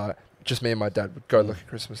every year. Like just me and my dad would go look at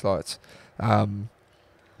Christmas lights. And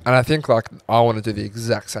I think like I want to do the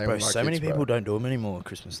exact same. Bro, with my so kids, many people don't do them anymore.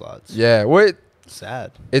 Christmas lights. Yeah. Well,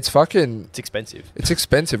 sad. It's fucking. It's expensive. It's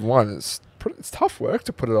expensive. It's tough work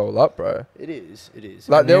to put it all up, bro. It is.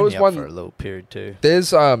 Like there was one for a little period too.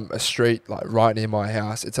 There's a street like right near my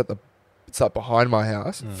house. It's like behind my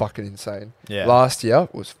house. Fucking insane. Yeah. Last year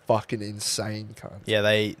was fucking insane, cunt. Yeah,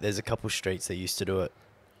 there's a couple streets that used to do it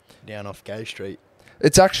down off Gay Street.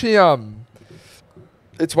 It's actually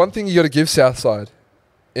it's one thing you got to give Southside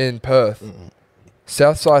in Perth.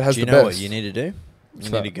 Southside has the best. Do you know what you need to do? You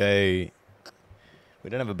need to go. We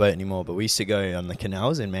don't have a boat anymore, but we used to go on the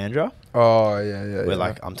canals in Mandurah. Oh yeah. Where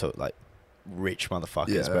like I'm talking like rich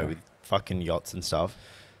motherfuckers, bro, with fucking yachts and stuff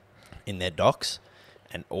in their docks,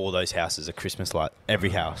 and all those houses are Christmas light. Every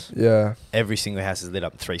house, every single house is lit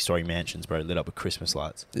up. 3-story mansions, bro, lit up with Christmas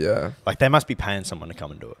lights. Yeah, like they must be paying someone to come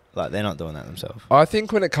and do it. Like they're not doing that themselves. I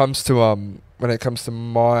think when it comes to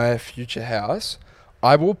my future house,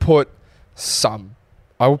 I will put some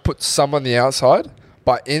on the outside,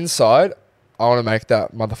 but inside. I want to make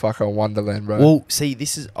that motherfucker a wonderland, bro. Well, see,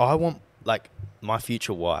 I want, like, my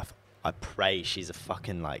future wife, I pray she's a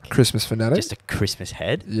fucking, like... Christmas fanatic? Just a Christmas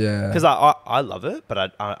head. Yeah. Because I love it,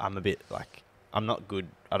 but I'm a bit, like... I'm not good...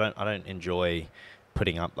 I don't enjoy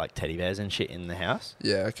putting up, like, teddy bears and shit in the house.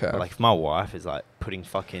 Yeah, okay. But, like, if my wife is, like, putting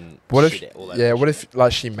fucking shit all over what if,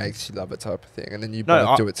 like, she makes you love it type of thing, and then you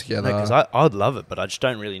both do it together? No, because I'd love it, but I just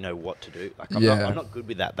don't really know what to do. Like, I'm not good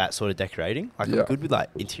with that sort of decorating. Like, I'm good with, like,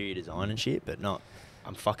 interior design and shit, but not...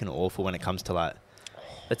 I'm fucking awful when it comes to, like...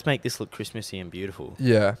 Let's make this look Christmassy and beautiful.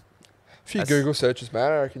 Yeah. If you Google searches,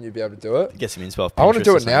 man, I reckon you'd be able to do it. Get some inspo off Pinterest. I want to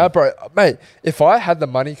do it now, bro. Mate, if I had the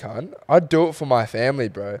money, cunt, I'd do it for my family,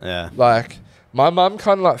 bro. Yeah. Like... My mum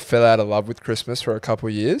kind of like fell out of love with Christmas for a couple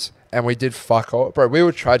of years, and we did fuck all. Bro, we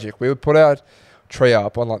were tragic. We would put our tree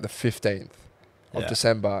up on like the 15th of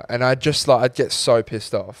December, and I'd get so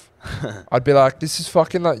pissed off. I'd be like, this is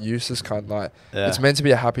fucking like useless, cunt. Like, it's meant to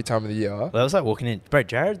be a happy time of the year. Well, that was like walking in. Bro,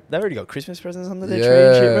 Jared, they already got Christmas presents under their tree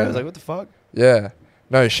and shit, bro. I was like, what the fuck? Yeah.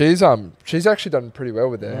 No, she's actually done pretty well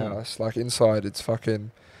with their house. Like, inside, it's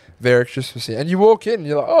fucking... very Christmassy. And you walk in and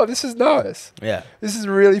you're like, oh, this is nice. Yeah. This is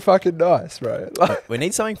really fucking nice, bro. Like, we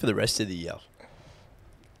need something for the rest of the year.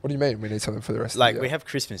 What do you mean we need something for the rest of the year? Like, we have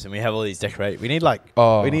Christmas and we have all these decorations. We need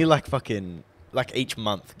like fucking, like each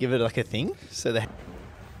month, give it like a thing. So they...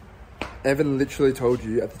 Evan literally told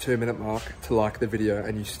you at the 2-minute mark to like the video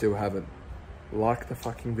and you still haven't. Like the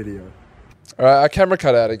fucking video. All right, our camera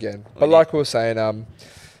cut out again. But like we were saying,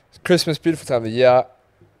 Christmas, beautiful time of the year.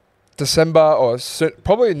 December or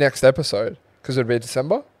probably next episode because it'll be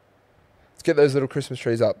December. Let's get those little Christmas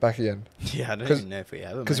trees up back again. Yeah, I don't even know if we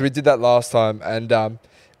have them. Because we did that last time and it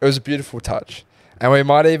was a beautiful touch. And we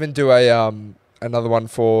might even do another one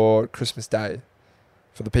for Christmas Day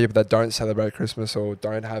for the people that don't celebrate Christmas or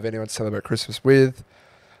don't have anyone to celebrate Christmas with.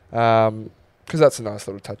 Because that's a nice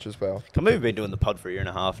little touch as well. I can't believe we've been doing the pod for 1.5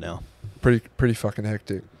 years now. Pretty fucking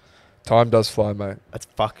hectic. Time does fly, mate. That's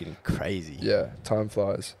fucking crazy. Yeah, time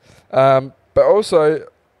flies. But also,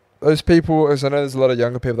 those people, as I know there's a lot of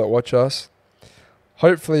younger people that watch us,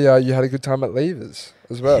 hopefully you had a good time at Levers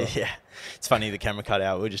as well. Yeah. It's funny, the camera cut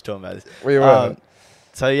out. We were just talking about this. We were.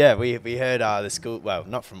 So, yeah, we heard the school... Well,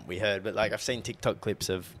 not from we heard, but, like, I've seen TikTok clips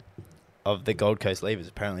of the Gold Coast Levers.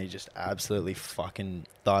 Apparently just absolutely fucking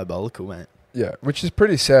diabolical, mate. Yeah, which is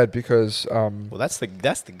pretty sad because Well, that's the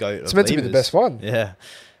goat. it's meant to be the best one. Yeah,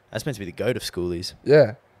 that's meant to be the goat of schoolies.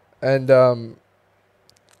 Yeah, and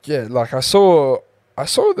yeah, like I saw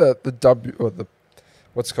that the W or the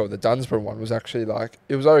what's it called, the Dunsborough one was actually like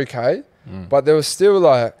it was okay, but there was still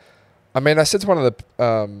like, I mean, I said to one of the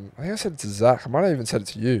I think I said it to Zach. I might have even said it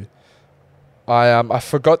to you. I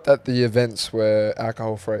forgot that the events were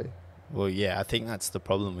alcohol free. Well, yeah, I think that's the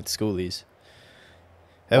problem with schoolies.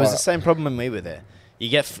 It was the same problem when we were there.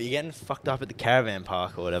 You're getting fucked up at the caravan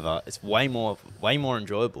park or whatever. It's way more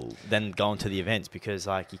enjoyable than going to the events because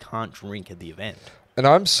like you can't drink at the event. And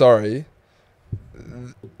I'm sorry.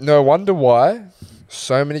 No wonder why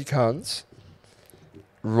so many cunts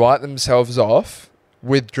write themselves off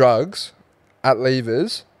with drugs at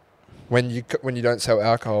levers when you don't sell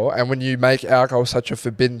alcohol, and when you make alcohol such a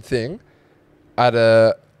forbidden thing at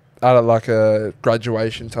a like a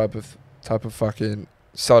graduation type of fucking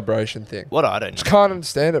celebration thing. What I don't know. Just can't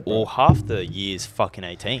understand it, bro. Well, half the year's fucking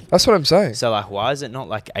 18. That's what I'm saying. So like, why is it not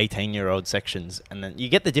like 18-year-old sections, and then you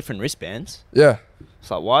get the different wristbands? Yeah.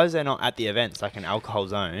 It's like, why is there not at the events like an alcohol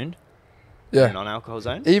zone? Yeah. And a non-alcohol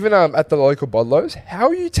zone. Even at the local bottlers, how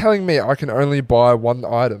are you telling me I can only buy one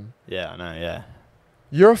item? Yeah, I know. Yeah.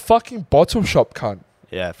 You're a fucking bottle shop cunt.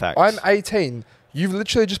 Yeah, facts. I'm 18. You've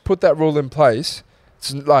literally just put that rule in place.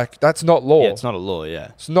 It's like, that's not law. Yeah, it's not a law. Yeah.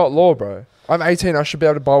 It's not law, bro. I'm 18. I should be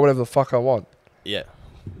able to buy whatever the fuck I want. Yeah.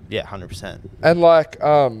 Yeah, 100%. And like,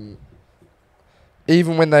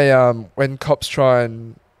 even when they when cops try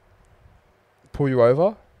and pull you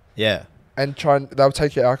over, Yeah. and they'll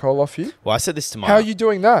take your alcohol off you. Well, I said this to my. How are you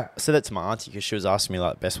doing that? I said that to my auntie because she was asking me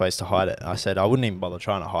like best ways to hide it. I said I wouldn't even bother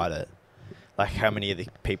trying to hide it. Like, how many of the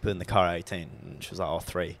people in the car are 18? And she was like, oh,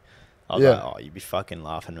 3. I was like, oh, you'd be fucking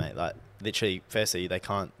laughing, mate. Like, literally, firstly, they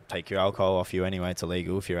can't take your alcohol off you anyway. It's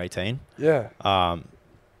illegal if you're 18. Yeah.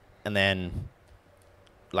 And then,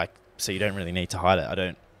 like, so you don't really need to hide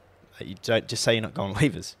it. You don't just say you're not going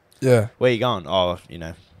levers. Yeah. Where are you going? Oh,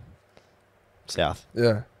 south.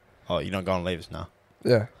 Yeah. Oh, you're not going levers now.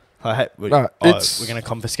 Yeah. We're No, going to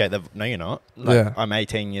confiscate the... No, you're not. Like, Yeah. I'm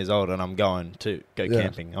 18 years old and I'm going to go Yeah.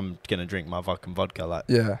 camping. I'm going to drink my fucking vodka. Like,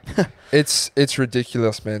 Yeah. It's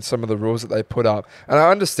ridiculous, man, some of the rules that they put up. And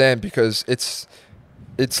I understand because it's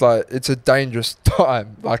like, it's a dangerous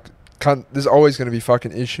time. Like, there's always going to be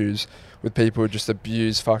fucking issues with people who just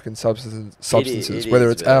abuse fucking substances, whether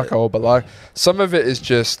is, it's alcohol, but like, some of it is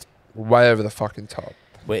just way over the fucking top.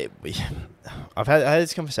 I had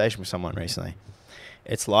this conversation with someone recently.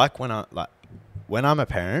 It's like when I'm a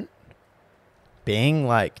parent, being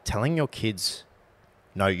like telling your kids,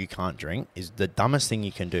 no, you can't drink is the dumbest thing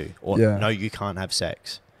you can do. Or no, you can't have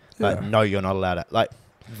sex. Like, no, you're not allowed to. Like,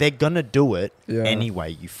 they're gonna do it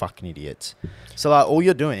anyway, you fucking idiots. So like, all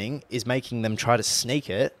you're doing is making them try to sneak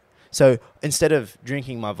it. So instead of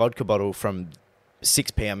drinking my vodka bottle from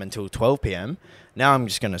 6 p.m. until 12 p.m., now I'm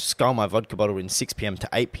just going to scull my vodka bottle in 6 p.m. to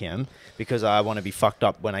 8 p.m. because I want to be fucked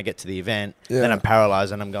up when I get to the event. Yeah. Then I'm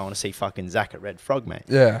paralyzed and I'm going to see fucking Zach at Red Frog, mate.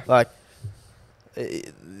 Yeah. Like,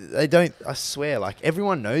 they don't, I swear, like,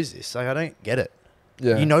 everyone knows this. Like, I don't get it.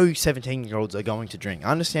 Yeah. You know 17-year-olds are going to drink.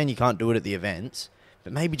 I understand you can't do it at the events,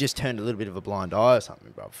 but maybe just turn a little bit of a blind eye or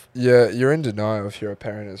something, bruv. Yeah, you're in denial if you're a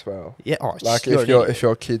parent as well. Yeah. Oh, like, if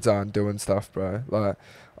your kids aren't doing stuff, bro. Like,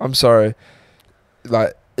 I'm sorry.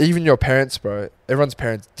 Like, even your parents, bro, everyone's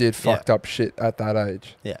parents did fucked up shit at that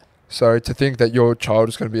age. Yeah. So to think that your child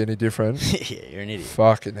is going to be any different. Yeah, you're an idiot.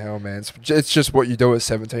 Fucking hell, man. It's just what you do at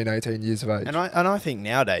 17, 18 years of age. And I think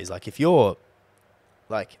nowadays, like, if you're,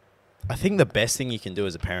 like, I think the best thing you can do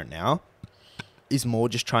as a parent now is more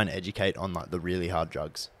just trying to educate on, like, the really hard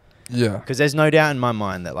drugs. Yeah. Because there's no doubt in my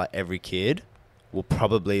mind that, like, every kid will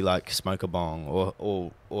probably, like, smoke a bong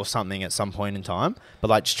or something at some point in time. But,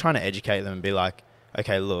 like, just trying to educate them and be like,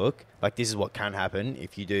 okay, look, like, this is what can happen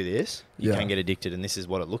if you do this. You can get addicted, and this is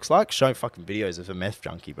what it looks like. Show fucking videos of a meth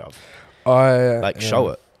junkie, bruv. Show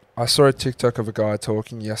it. I saw a TikTok of a guy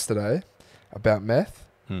talking yesterday about meth.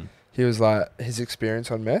 He was like, his experience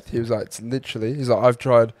on meth, he was like, it's literally, he's like, I've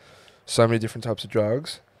tried so many different types of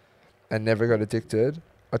drugs and never got addicted.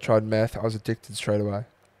 I tried meth, I was addicted straight away.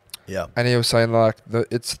 Yeah. And he was saying, like,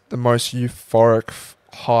 it's the most euphoric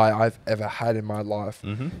high I've ever had in my life.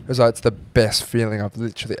 It was like, it's the best feeling I've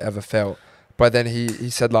literally ever felt. But then he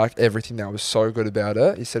said, like, everything that was so good about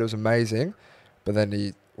it. He said it was amazing. But then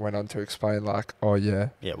he went on to explain, like, oh, yeah.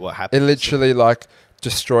 Yeah, what happened? It literally, like,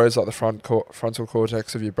 destroys, like, the frontal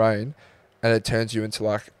cortex of your brain. And it turns you into,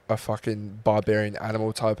 like, a fucking barbarian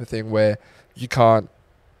animal type of thing where you can't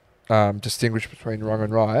distinguish between wrong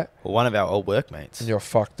and right. Well, one of our old workmates. And you're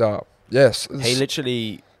fucked up. Yes. He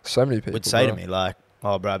literally so many people would say to me, like,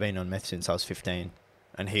 Oh, bro, I've been on meth since I was 15.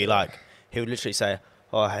 And he would literally say,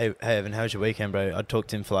 oh, hey, Evan, how was your weekend, bro? I'd talk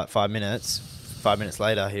to him for like 5 minutes. 5 minutes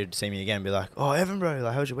later, he'd see me again and be like, oh, Evan, bro,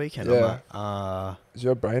 like, how was your weekend? Yeah. I'm like, Is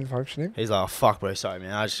your brain functioning? He's like, oh, fuck, bro, sorry,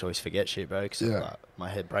 man. I just always forget shit, bro, because Yeah.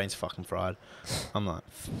 like, brain's fucking fried. I'm like,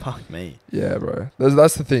 fuck me. Yeah, bro.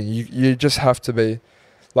 That's the thing. You just have to be,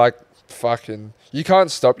 like, fucking... You can't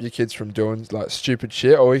stop your kids from doing, like, stupid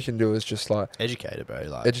shit. All you can do is just, like... Educated, bro.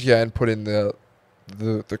 Like, educate and put in the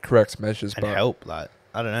correct measures. And but help, like,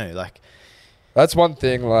 I don't know, like... That's one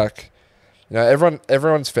thing, like... You know,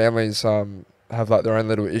 everyone's families have, like, their own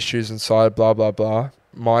little issues inside, blah, blah, blah.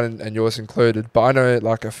 Mine and yours included. But I know,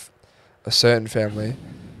 like, a certain family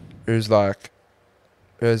who's, like...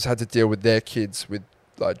 Who's had to deal with their kids with,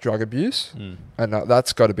 like, drug abuse. And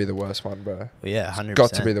that's got to be the worst one, bro. Well, yeah, 100%. It's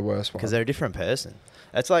got to be the worst one. Because they're a different person.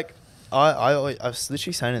 It's like... I was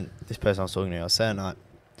literally saying to this person I was talking to, I was saying, like...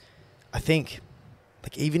 I think...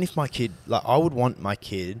 Like, even if my kid... Like, I would want my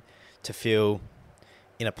kid to feel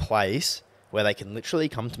in a place where they can literally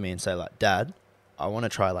come to me and say, like, Dad, I want to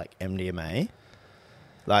try, like, MDMA.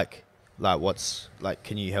 Like, what's... Like,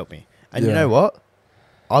 can you help me? And you know what?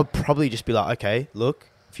 I'll probably just be like, okay, look,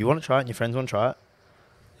 if you want to try it and your friends want to try it,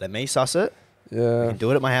 let me suss it. Yeah. We can do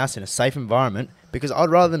it at my house in a safe environment, because I'd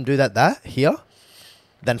rather them do that here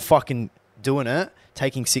than fucking doing it,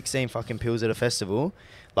 taking 16 fucking pills at a festival,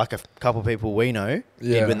 like a couple people we know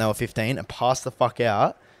did when they were 15, and pass the fuck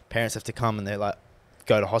out. Parents have to come and they're like,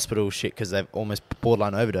 go to hospital shit because they've almost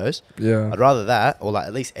borderline overdose. Yeah. I'd rather that, or like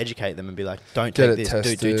at least educate them and be like, don't take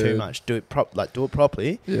this, do too much, do it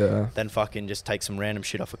properly. Yeah. Than fucking just take some random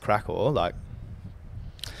shit off a crack or like.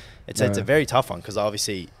 It's a very tough one, because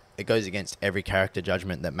obviously it goes against every character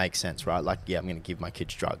judgment that makes sense, right? Like, yeah, I'm going to give my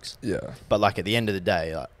kids drugs. Yeah. But like at the end of the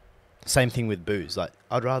day, like, same thing with booze. Like,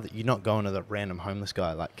 I'd rather you not going to the random homeless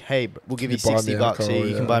guy. Like, hey, we'll give you $60 here.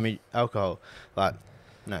 You can buy me alcohol. Like,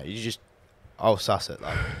 no, you just, I'll suss it.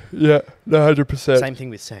 Like, yeah, no, 100%. Same thing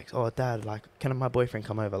with sex. Oh, Dad, like, can my boyfriend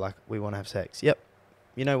come over? Like, we want to have sex. Yep.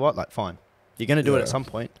 You know what? Like, fine. You're going to do it at some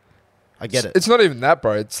point. I get it. It's not even that,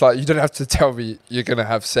 bro. It's like, you don't have to tell me you're going to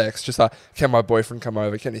have sex. Just like, can my boyfriend come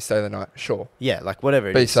over? Can he stay the night? Sure. Yeah, like, whatever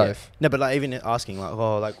it Be is. safe. Yeah. No, but like, even asking, like,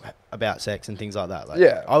 oh, like, about sex and things like that. Like,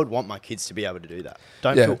 yeah. I would want my kids to be able to do that.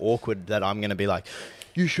 Don't feel awkward that I'm going to be like,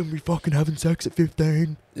 you shouldn't be fucking having sex at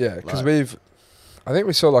 15. Yeah, because I think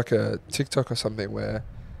we saw like a TikTok or something where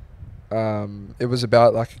it was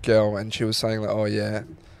about like a girl, and she was saying like, oh yeah,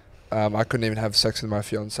 I couldn't even have sex with my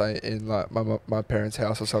fiance in like my parents'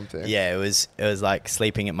 house or something. Yeah, it was like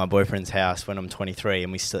sleeping at my boyfriend's house when I'm 23,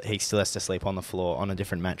 and he still has to sleep on the floor on a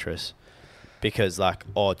different mattress, because like,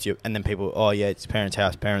 oh, and then people, oh yeah, it's parents'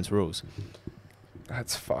 house, parents' rules.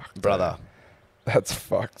 That's fucked, brother. That's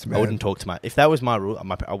fucked, man. I wouldn't talk to if that was my rule,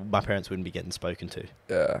 my parents wouldn't be getting spoken to.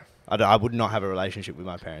 Yeah. I would not have a relationship with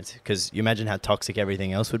my parents, because you imagine how toxic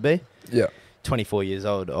everything else would be. Yeah. 24 years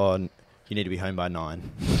old, you need to be home by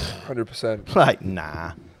 9. 100%. Like,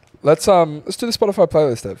 nah. Let's do the Spotify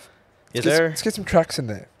playlist, Ev. Let's get some tracks in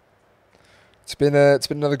there. It's been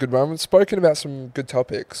another good one. We've spoken about some good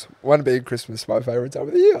topics. One being Christmas, my favourite time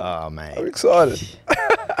of the year. Oh, mate. I'm excited.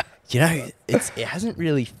 You know, it hasn't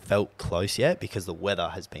really felt close yet, because the weather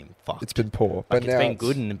has been fucked. It's been poor. Like, but it's been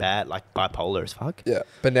good and bad, like bipolar as fuck. Yeah.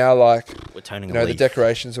 But now, like, we're turning you know, the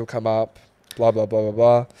decorations will come up, blah, blah, blah, blah,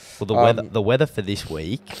 blah. Well, the weather for this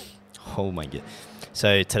week, oh my God.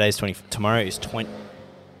 So today's 20, tomorrow is 20.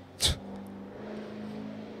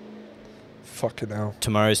 Fucking hell.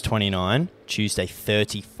 Tomorrow's 29, Tuesday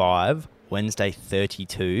 35, Wednesday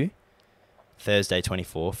 32, Thursday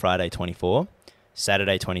 24, Friday 24.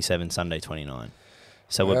 Saturday 27, Sunday 29.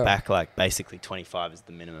 So we're back, like, basically 25 is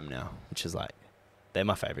the minimum now, which is like, they're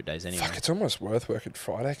my favourite days anyway. Fuck, it's almost worth working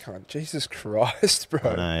Friday, cunt. Jesus Christ, bro.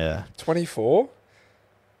 I know, yeah. 24?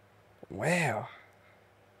 Wow.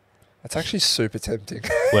 That's actually super tempting.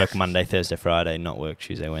 Work Monday, Thursday, Friday, not work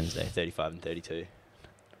Tuesday, Wednesday, 35 and 32.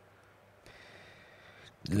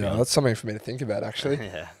 Yeah, that's something for me to think about, actually.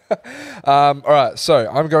 Yeah. All right,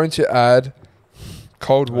 so I'm going to add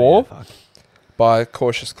Cold War by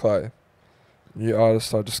Cautious Clay. New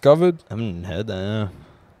artist I discovered. I haven't heard that. No.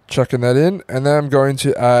 Chucking that in. And then I'm going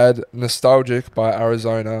to add Nostalgic by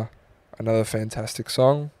Arizona. Another fantastic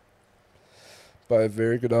song by a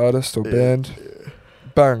very good artist or band.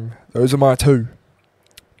 Bang. Those are my two.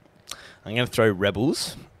 I'm going to throw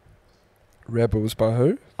Rebels. Rebels by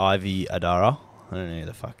who? Ivy Adara. I don't know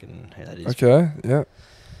who that is. Okay, yeah.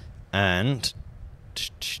 And...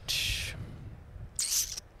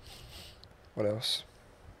 What else?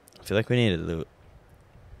 I feel like we need a little...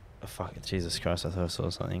 Oh, fuck, Jesus Christ, I thought I saw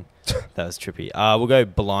something. That was trippy. We'll go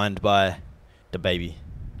Blind by The baby.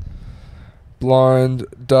 Blind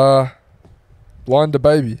da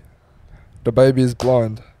baby. The baby is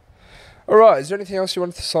blind. All right. Is there anything else you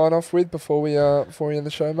wanted to sign off with before we end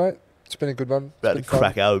the show, mate? It's been a good one. About to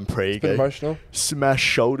crack out in pre. It's been emotional. Smash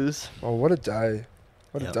shoulders. Oh, what a day!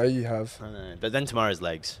 What a day you have. I know. But then tomorrow's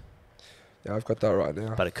legs. Yeah, I've got that right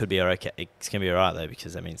now. But it could be okay. It's gonna be alright though,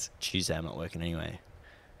 because that means Tuesday I'm not working anyway.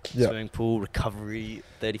 Yeah. Swimming pool recovery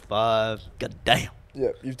 35. God damn. Yeah,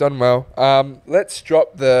 you've done well. Let's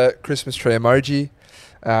drop the Christmas tree emoji.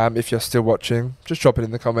 If you're still watching, just drop it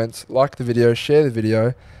in the comments. Like the video, share the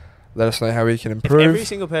video. Let us know how we can improve. If every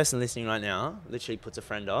single person listening right now literally puts a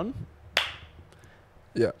friend on.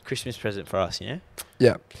 Yeah. Christmas present for us, yeah?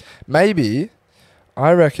 Yeah. Maybe,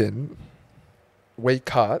 I reckon, we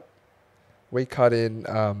cut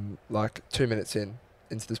in like 2 minutes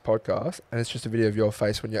into this podcast, and it's just a video of your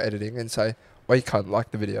face when you're editing, and say, we can't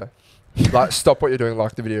like the video. Like, stop what you're doing,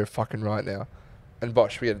 like the video fucking right now. And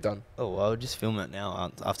Bosh, we get it done. Oh, I'll just film it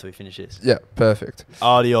now after we finish this. Yeah, perfect.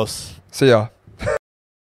 Adios. See ya.